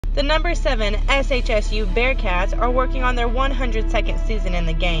The number 7 SHSU Bearcats are working on their 102nd season in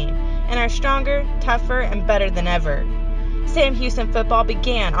the game and are stronger, tougher, and better than ever. Sam Houston football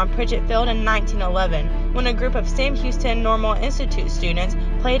began on Pritchett Field in 1911 when a group of Sam Houston Normal Institute students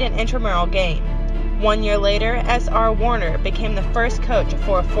played an intramural game. 1 year later, S.R. Warner became the first coach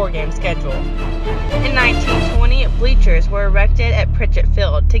for a 4-game schedule. In 1920, bleachers were erected at Pritchett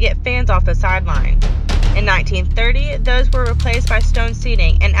Field to get fans off the sideline. In 1930, those were replaced by stone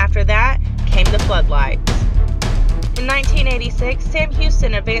seating, and after that came the floodlights. In 1986, Sam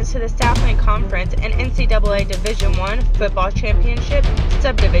Houston advanced to the Southland Conference and NCAA Division I Football Championship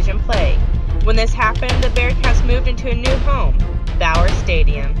subdivision play. When this happened, the Bearcats moved into a new home, Bauer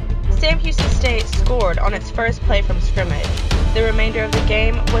Stadium. Sam Houston State scored on its first play from scrimmage. The remainder of the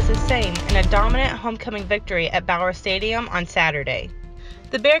game was the same in a dominant homecoming victory at Bauer Stadium on Saturday.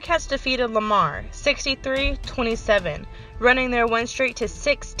 The Bearcats defeated Lamar 63-27, running their win streak to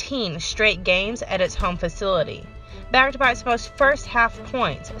 16 straight games at its home facility, backed by its most first-half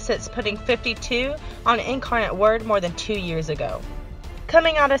points since putting 52 on Incarnate Word more than 2 years ago.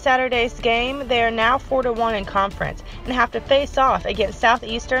 Coming out of Saturday's game, they are now 4-1 in conference and have to face off against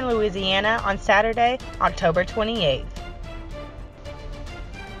Southeastern Louisiana on Saturday, October 28th.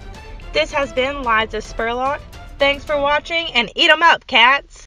 This has been Liza Spurlock. Thanks for watching, and eat 'em up, cats!